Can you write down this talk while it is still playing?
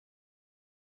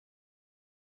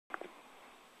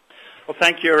Well,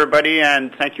 thank you, everybody,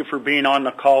 and thank you for being on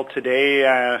the call today.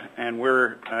 And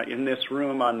we're in this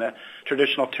room on the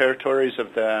traditional territories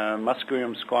of the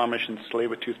Musqueam, Squamish, and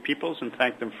Tsleil-Waututh peoples, and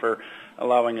thank them for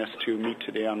allowing us to meet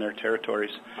today on their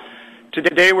territories.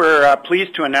 Today, we're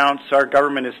pleased to announce our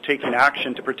government is taking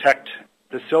action to protect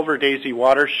the Silver Daisy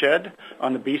watershed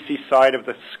on the BC side of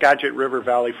the Skagit River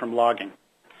Valley from logging.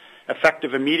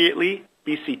 Effective immediately,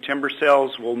 BC Timber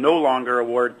Sales will no longer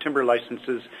award timber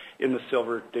licenses in the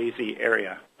Silver Daisy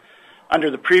area. Under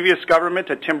the previous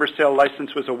government, a timber sale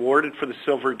license was awarded for the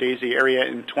Silver Daisy area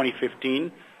in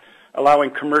 2015, allowing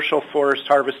commercial forest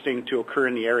harvesting to occur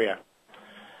in the area.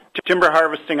 Timber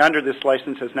harvesting under this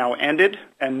license has now ended,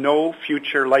 and no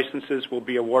future licenses will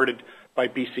be awarded by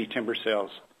BC Timber Sales.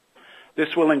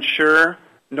 This will ensure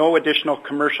no additional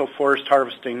commercial forest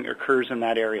harvesting occurs in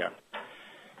that area.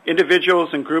 Individuals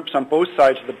and groups on both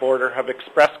sides of the border have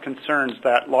expressed concerns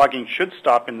that logging should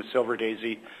stop in the Silver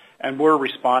Daisy, and we're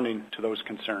responding to those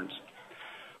concerns.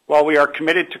 While we are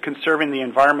committed to conserving the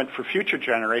environment for future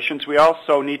generations, we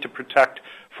also need to protect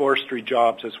forestry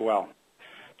jobs as well.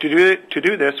 To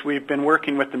do this, we've been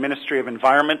working with the Ministry of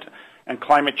Environment and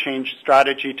Climate Change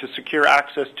Strategy to secure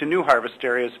access to new harvest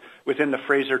areas within the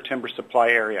Fraser Timber Supply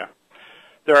Area.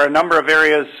 There are a number of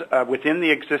areas within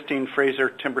the existing Fraser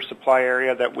Timber Supply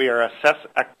Area that we are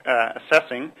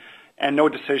assessing, and no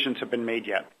decisions have been made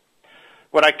yet.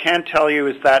 What I can tell you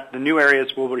is that the new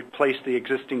areas will replace the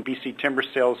existing BC Timber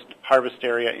Sales harvest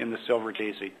area in the Silver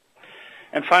Daisy.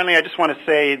 And finally, I just want to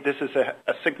say this is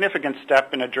a significant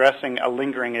step in addressing a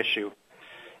lingering issue.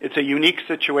 It's a unique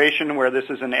situation where this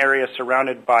is an area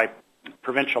surrounded by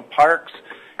provincial parks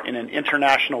in an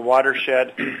international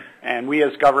watershed, and we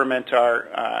as government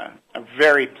are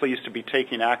very pleased to be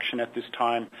taking action at this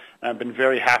time. I've been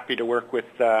very happy to work with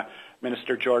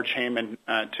Minister George Heyman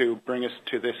to bring us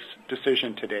to this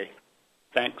decision today.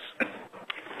 Thanks.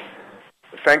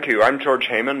 Thank you. I'm George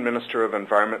Heyman, Minister of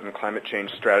Environment and Climate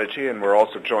Change Strategy, and we're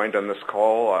also joined on this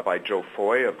call by Joe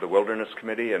Foy of the Wilderness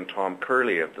Committee and Tom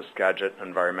Curley of the Skagit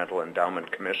Environmental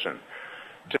Endowment Commission.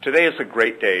 Today is a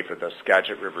great day for the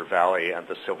Skagit River Valley and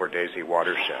the Silver Daisy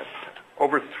watershed.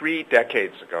 Over 3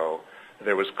 decades ago,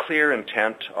 there was clear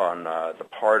intent on the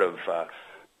part of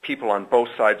people on both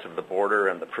sides of the border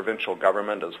and the provincial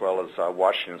government as well as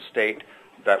Washington State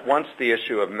that once the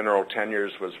issue of mineral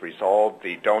tenures was resolved,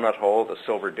 the donut hole, the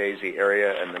Silver Daisy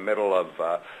area in the middle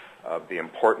of the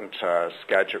important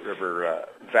Skagit River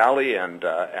Valley and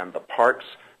the parks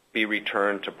be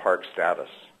returned to park status.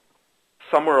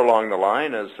 Somewhere along the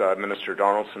line, as Minister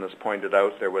Donaldson has pointed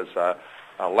out, there was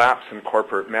a lapse in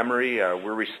corporate memory.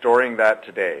 We're restoring that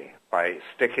today by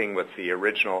sticking with the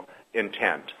original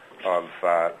intent of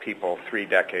people 3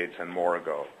 decades and more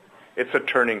ago. It's a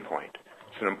turning point.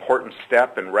 It's an important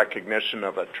step in recognition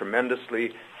of a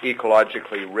tremendously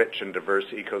ecologically rich and diverse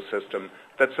ecosystem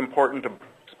that's important to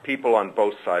people on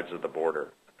both sides of the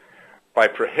border. By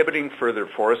prohibiting further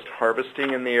forest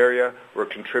harvesting in the area, we're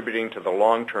contributing to the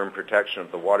long-term protection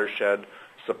of the watershed,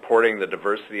 supporting the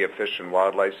diversity of fish and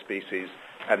wildlife species,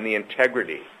 and the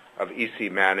integrity of E.C.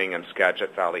 Manning and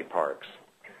Skagit Valley parks.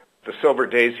 The Silver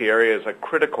Daisy area is a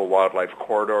critical wildlife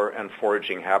corridor and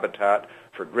foraging habitat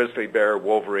for grizzly bear,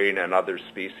 wolverine, and other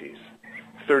species.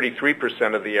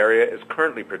 33% of the area is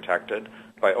currently protected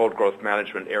by old growth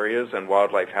management areas and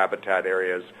wildlife habitat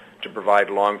areas to provide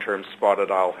long-term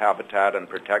spotted owl habitat and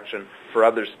protection for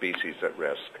other species at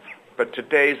risk. But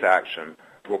today's action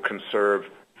will conserve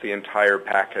the entire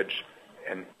package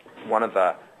and one of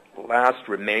the last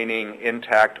remaining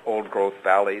intact old growth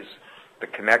valleys, the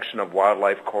connection of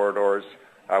wildlife corridors.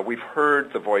 We've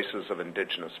heard the voices of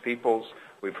Indigenous peoples.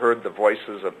 We've heard the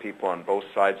voices of people on both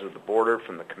sides of the border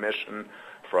from the Commission,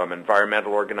 from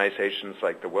environmental organizations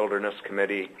like the Wilderness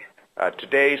Committee.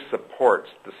 Today supports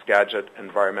the Skagit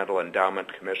Environmental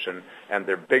Endowment Commission and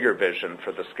their bigger vision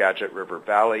for the Skagit River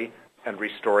Valley and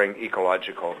restoring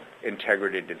ecological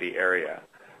integrity to the area.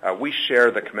 We share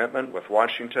the commitment with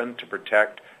Washington to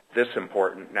protect this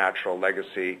important natural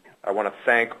legacy. I want to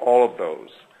thank all of those,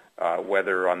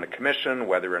 whether on the Commission,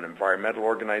 whether in environmental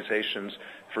organizations,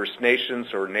 First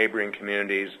Nations, or neighboring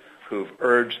communities who've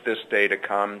urged this day to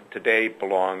come. Today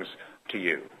belongs to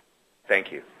you.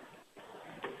 Thank you.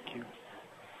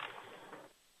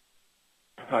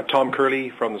 Tom Curley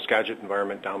from the Skagit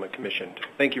Environment Endowment Commission.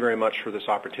 Thank you very much for this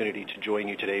opportunity to join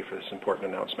you today for this important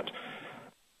announcement.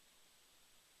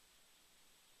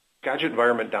 Skagit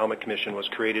Environment Endowment Commission was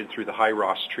created through the High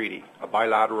Ross Treaty, a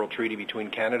bilateral treaty between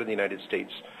Canada and the United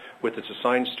States, with its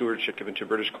assigned stewardship given to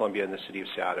British Columbia and the City of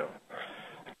Seattle.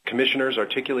 Commissioners'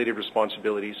 articulated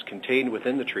responsibilities contained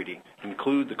within the treaty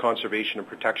include the conservation and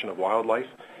protection of wildlife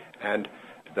and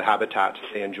the habitat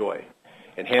they enjoy,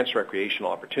 enhance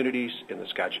recreational opportunities in the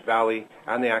Skagit Valley,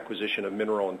 and the acquisition of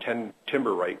mineral and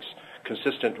timber rights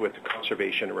consistent with the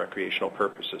conservation and recreational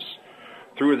purposes.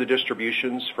 Through the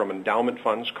distributions from endowment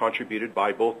funds contributed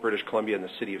by both British Columbia and the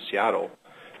City of Seattle,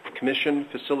 the Commission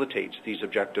facilitates these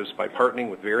objectives by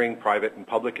partnering with varying private and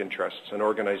public interests and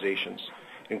organizations,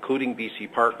 including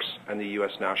BC Parks and the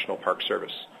U.S. National Park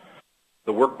Service.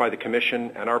 The work by the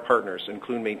Commission and our partners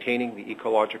include maintaining the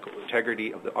ecological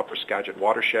integrity of the Upper Skagit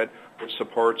watershed, which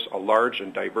supports a large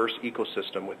and diverse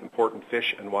ecosystem with important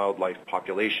fish and wildlife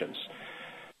populations.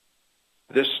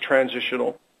 This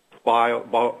transitional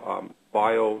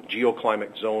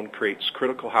biogeoclimate zone creates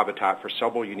critical habitat for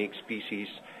several unique species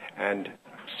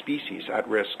at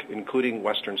risk, including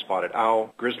western spotted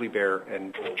owl, grizzly bear,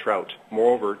 and trout.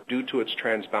 Moreover, due to its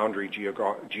transboundary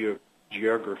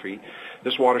geography,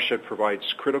 this watershed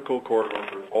provides critical corridor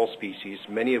for all species,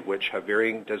 many of which have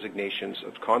varying designations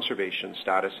of conservation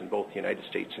status in both the United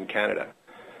States and Canada.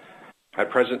 At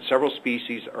present, several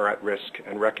species are at risk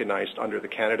and recognized under the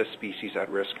Canada Species at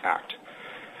Risk Act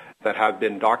that have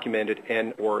been documented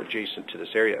in or adjacent to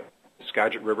this area. The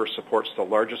Skagit River supports the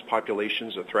largest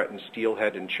populations of threatened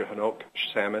steelhead and chinook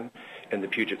salmon in the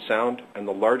Puget Sound and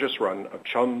the largest run of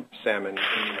chum salmon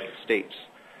in the United States.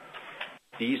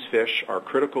 These fish are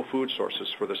critical food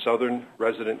sources for the southern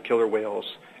resident killer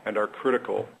whales and are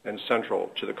critical and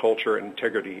central to the culture and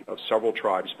integrity of several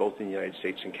tribes, both in the United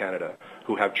States and Canada,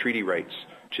 who have treaty rights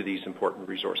to these important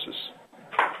resources.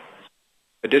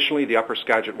 Additionally, the Upper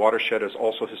Skagit watershed is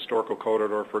also a historical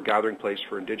corridor for gathering place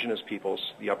for Indigenous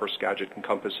peoples. The Upper Skagit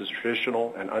encompasses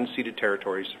traditional and unceded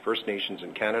territories, First Nations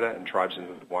in Canada, and tribes in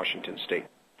Washington State.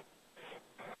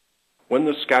 When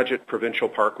the Skagit Provincial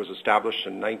Park was established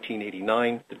in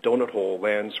 1989, the Donut Hole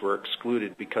lands were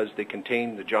excluded because they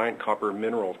contained the giant copper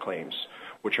mineral claims,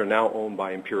 which are now owned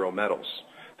by Imperial Metals.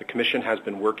 The Commission has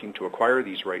been working to acquire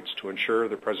these rights to ensure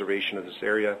the preservation of this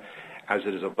area, as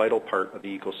it is a vital part of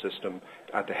the ecosystem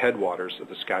at the headwaters of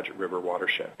the Skagit River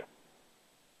watershed.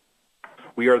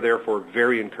 We are therefore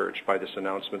very encouraged by this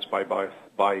announcement by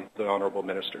the Honourable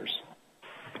Ministers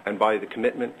and by the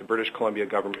commitment the British Columbia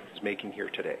government is making here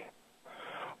today.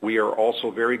 We are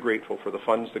also very grateful for the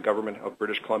funds the Government of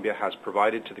British Columbia has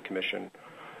provided to the Commission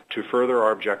to further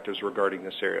our objectives regarding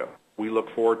this area. We look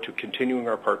forward to continuing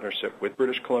our partnership with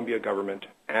British Columbia government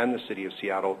and the City of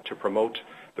Seattle to promote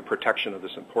the protection of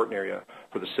this important area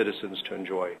for the citizens to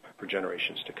enjoy for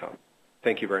generations to come.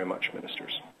 Thank you very much,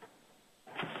 Ministers.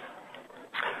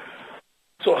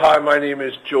 So hi, my name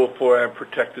is Joe Foy. I'm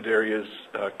Protected Areas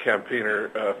campaigner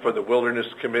for the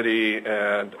Wilderness Committee,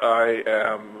 and I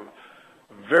am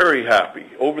very happy,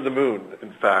 over the moon,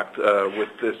 in fact, with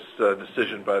this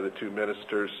decision by the two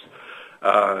ministers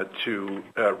to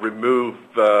remove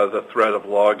the threat of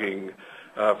logging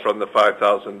from the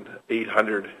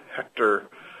 5,800 hectare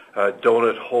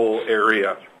Donut Hole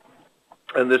area.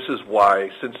 And this is why,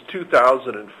 since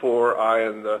 2004, I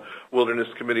and the Wilderness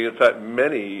Committee, in fact,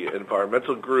 many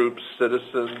environmental groups,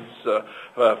 citizens,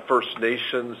 First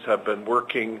Nations have been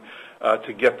working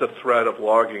to get the threat of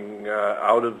logging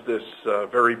out of this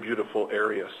very beautiful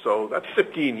area. So that's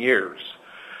 15 years.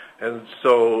 And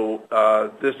so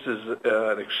this is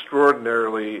an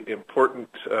extraordinarily important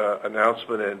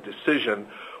announcement and decision.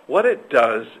 What it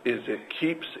does is it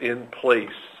keeps in place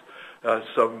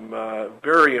some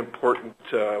very important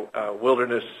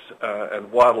wilderness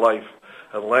and wildlife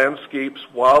and landscapes,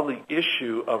 while the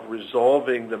issue of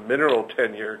resolving the mineral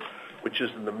tenure, which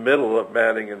is in the middle of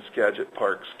Manning and Skagit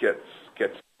Parks, gets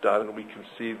done, and we can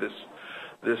see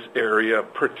this area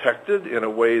protected in a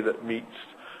way that meets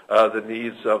the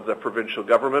needs of the provincial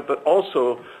government, but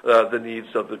also the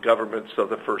needs of the governments of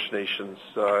the First Nations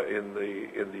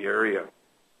in the area.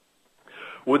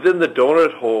 Within the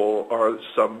Donut Hole are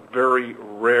some very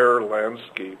rare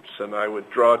landscapes, and I would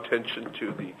draw attention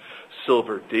to the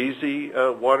Silver Daisy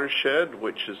watershed,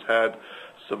 which has had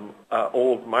some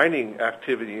old mining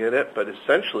activity in it, but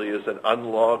essentially is an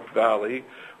unlogged valley,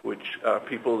 which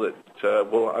people that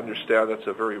will understand that's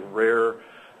a very rare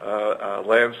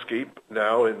landscape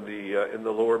now in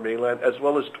the Lower Mainland, as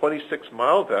well as 26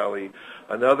 Mile Valley,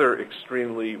 another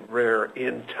extremely rare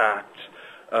intact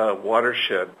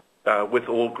watershed with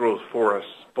old growth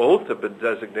forests. Both have been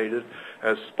designated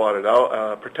as spotted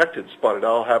owl, protected spotted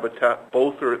owl habitat.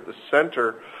 Both are at the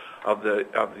center of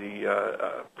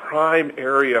the prime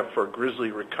area for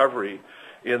grizzly recovery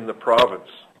in the province.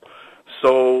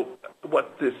 So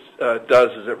what this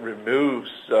does is it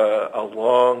removes a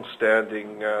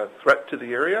long-standing threat to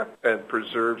the area and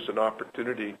preserves an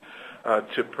opportunity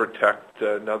to protect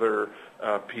another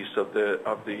piece of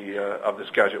the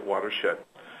Skagit watershed.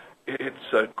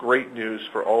 it's great news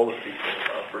for all the people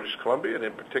of British Columbia, and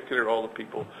in particular all the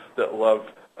people that love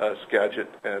Skagit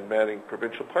and Manning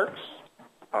provincial parks.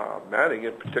 Manning,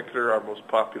 in particular, our most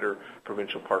popular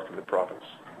provincial park in the province.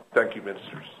 Thank you,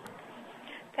 ministers.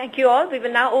 Thank you all. We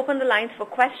will now open the lines for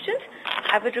questions.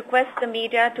 I would request the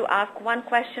media to ask one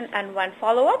question and one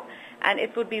follow-up, and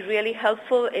it would be really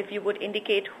helpful if you would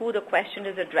indicate who the question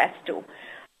is addressed to.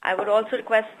 I would also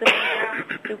request the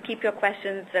media to keep your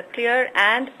questions clear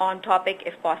and on topic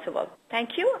if possible.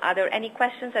 Thank you. Are there any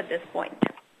questions at this point?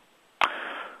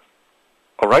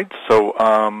 All right. So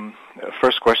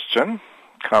first question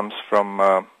comes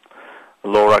from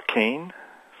Laura Kane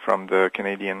from the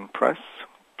Canadian Press.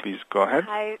 Please go ahead.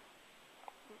 Hi.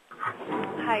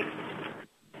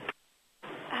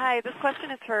 Hi, this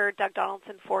question is for Doug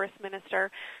Donaldson, Forest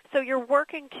Minister. So you're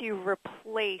working to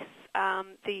replace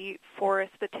the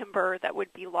forest, the timber that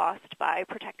would be lost by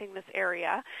protecting this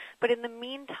area. But in the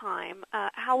meantime,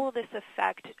 how will this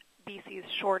affect BC's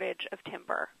shortage of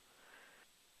timber?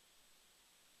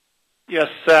 Yes,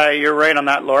 you're right on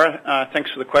that, Laura.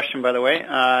 Thanks for the question, by the way.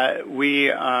 We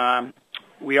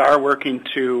are working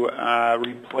to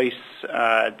replace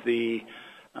the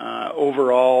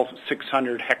overall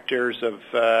 600 hectares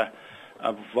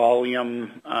of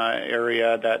volume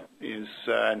area that is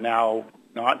now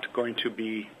not going to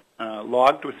be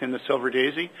logged within the Silver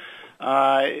Daisy.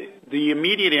 The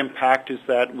immediate impact is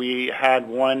that we had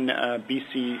one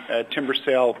BC timber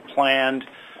sale planned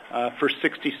for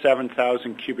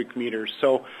 67,000 cubic meters.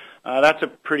 So that's a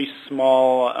pretty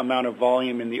small amount of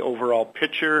volume in the overall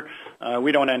picture.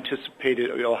 We don't anticipate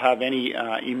it will have any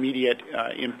immediate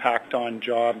impact on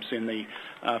jobs in the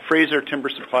Fraser timber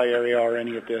supply area or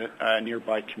any of the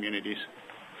nearby communities.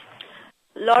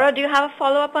 Laura, do you have a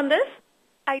follow-up on this?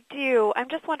 I do. I'm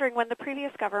just wondering, when the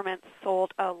previous government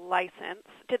sold a license,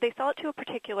 did they sell it to a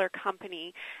particular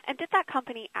company? And did that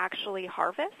company actually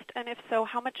harvest? And if so,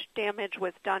 how much damage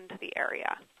was done to the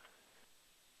area?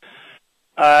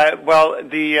 Well,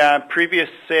 the previous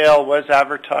sale was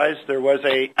advertised. There was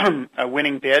a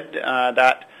winning bid.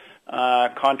 That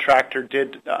contractor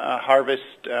did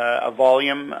harvest a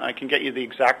volume. I can get you the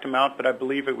exact amount, but I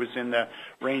believe it was in the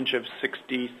range of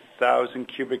 60,000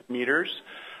 cubic meters.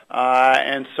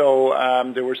 And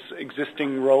so there were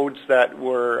existing roads that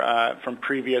were from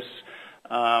previous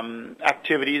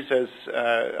activities, as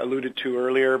alluded to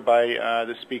earlier by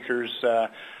the speakers,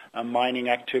 mining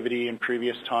activity in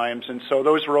previous times. And so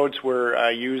those roads were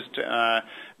used,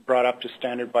 brought up to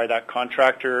standard by that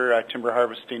contractor. Timber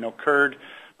harvesting occurred.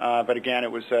 But again,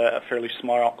 it was a fairly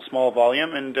small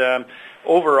volume. And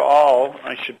overall,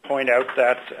 I should point out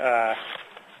that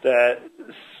the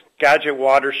Skagit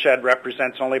watershed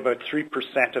represents only about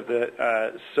 3% of the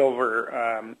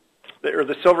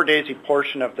the Silver Daisy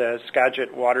portion of the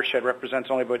Skagit watershed represents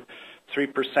only about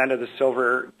 3% of the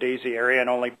Silver Daisy area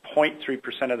and only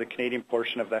 0.3% of the Canadian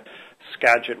portion of the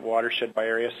Skagit watershed by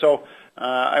area. So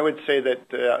I would say that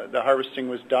the harvesting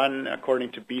was done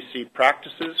according to BC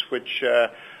practices, which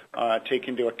take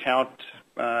into account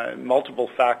multiple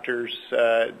factors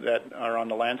that are on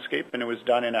the landscape, and it was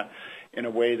done in a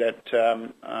way that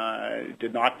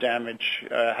did not damage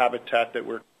habitat that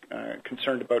we're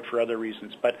concerned about for other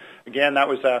reasons. But again, that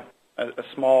was a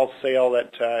small sale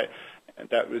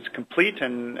that was complete,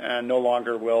 and no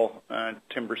longer will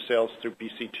timber sales through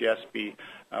BCTS be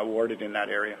awarded in that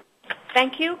area.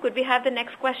 Thank you. Could we have the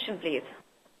next question, please?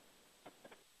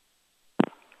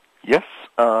 Yes.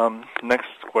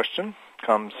 Next question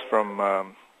comes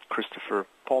from Christopher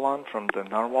Poland from the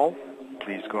Narwhal.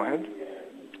 Please go ahead.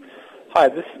 Hi,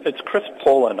 it's Chris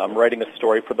Poland. I'm writing a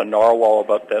story for the Narwhal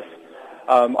about this.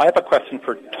 I have a question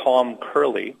for Tom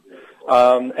Curley,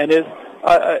 the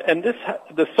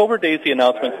Silver Daisy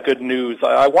announcement is good news.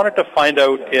 I wanted to find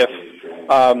out if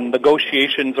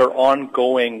negotiations are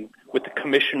ongoing with the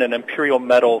Commission and Imperial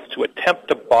Metals to attempt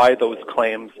to buy those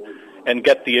claims and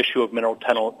get the issue of mineral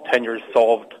tenures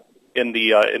solved in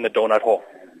the donut hole.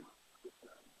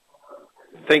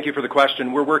 Thank you for the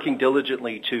question. We're working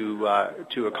diligently to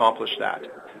accomplish that,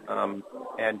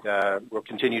 and we'll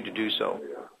continue to do so.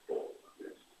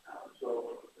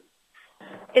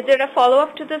 Is there a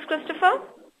follow-up to this, Christopher?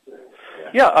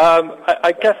 Yeah,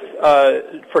 I guess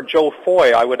for Joe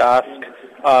Foy, I would ask,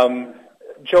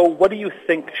 Joe, what do you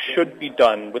think should be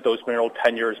done with those mineral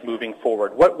tenures moving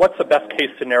forward? What's the best case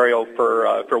scenario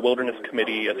for Wilderness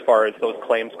Committee as far as those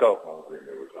claims go?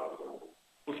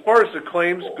 As far as the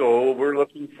claims go, we're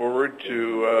looking forward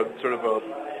to sort of a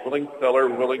willing seller,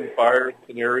 willing buyer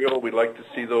scenario. We'd like to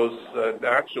see those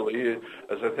naturally,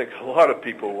 as I think a lot of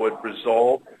people would,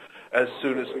 resolve as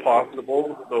soon as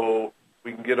possible. So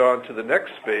we can get on to the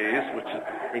next phase, which is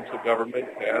the provincial government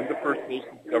and the First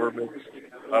Nations governments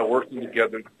working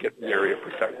together to get the area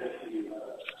protected.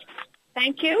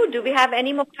 Thank you. Do we have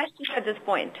any more questions at this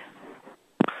point?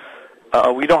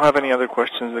 We don't have any other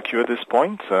questions in the queue at this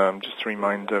point. Just to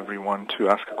remind everyone to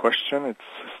ask a question, it's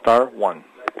 *1.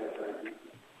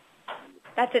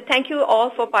 That's it. Thank you all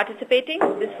for participating.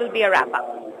 This will be a wrap-up.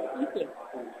 Thank you.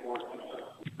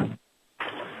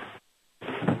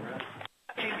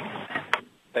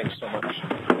 Thanks so much.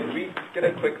 Can we get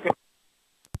a quick